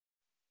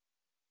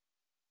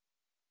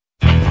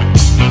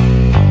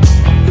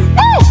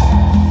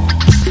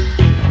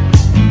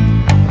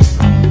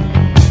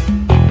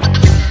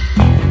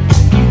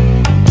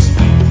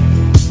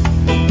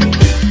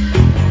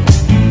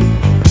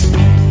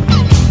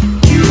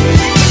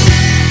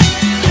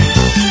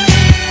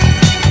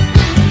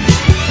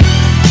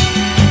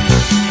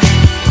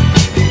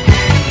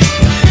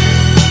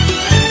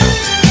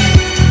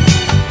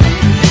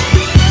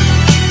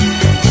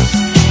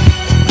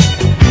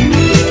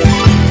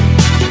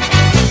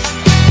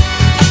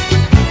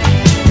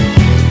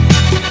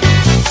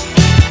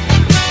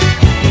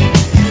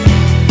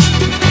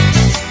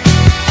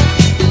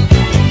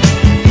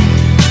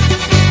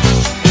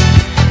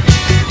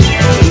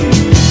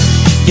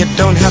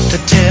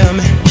tell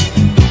me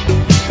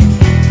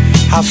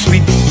how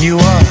sweet you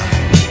are.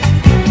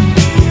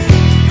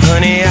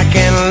 Honey, I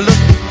can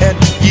look at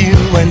you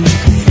and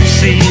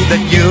see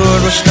that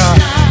you're a star.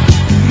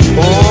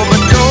 Oh,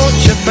 but don't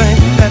you think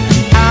that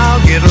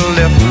I'll get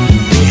left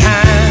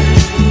behind?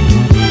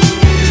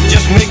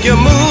 Just make your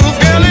move,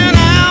 girl, and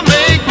I'll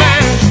make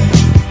mine.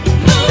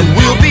 And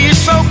we'll be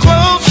so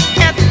close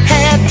at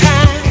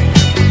halftime.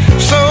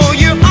 So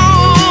you're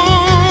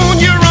on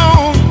your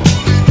own.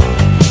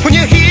 When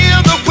you hear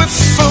the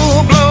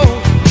whistle blow,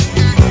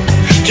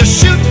 just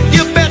shoot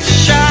your best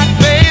shot,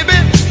 baby.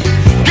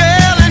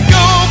 Girl, and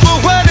go for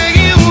what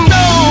you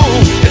know.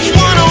 It's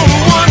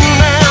one-on-one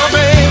now,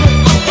 baby.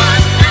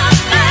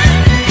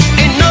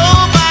 Ain't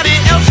nobody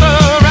else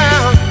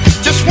around.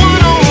 Just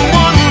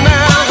one-on-one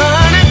now,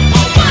 honey.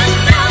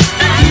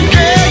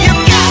 Girl, you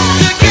got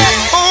to get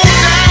on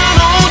down,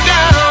 on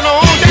down,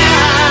 on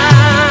down.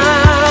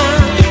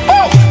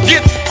 Oh,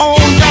 get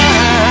on down.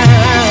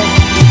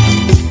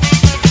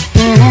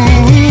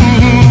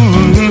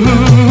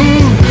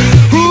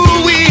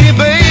 Ooh-wee,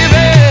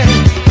 baby.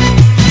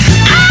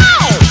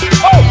 Ow!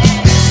 Oh!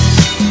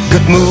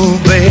 Good move,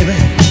 baby.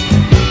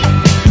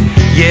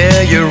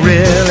 Yeah, you're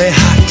really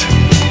hot.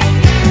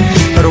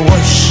 But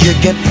once you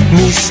get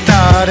me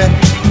started,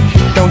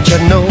 don't you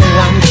know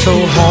I'm so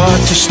hard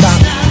to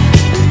stop?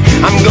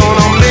 I'm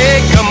gonna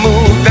make a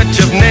move that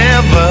you've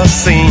never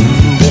seen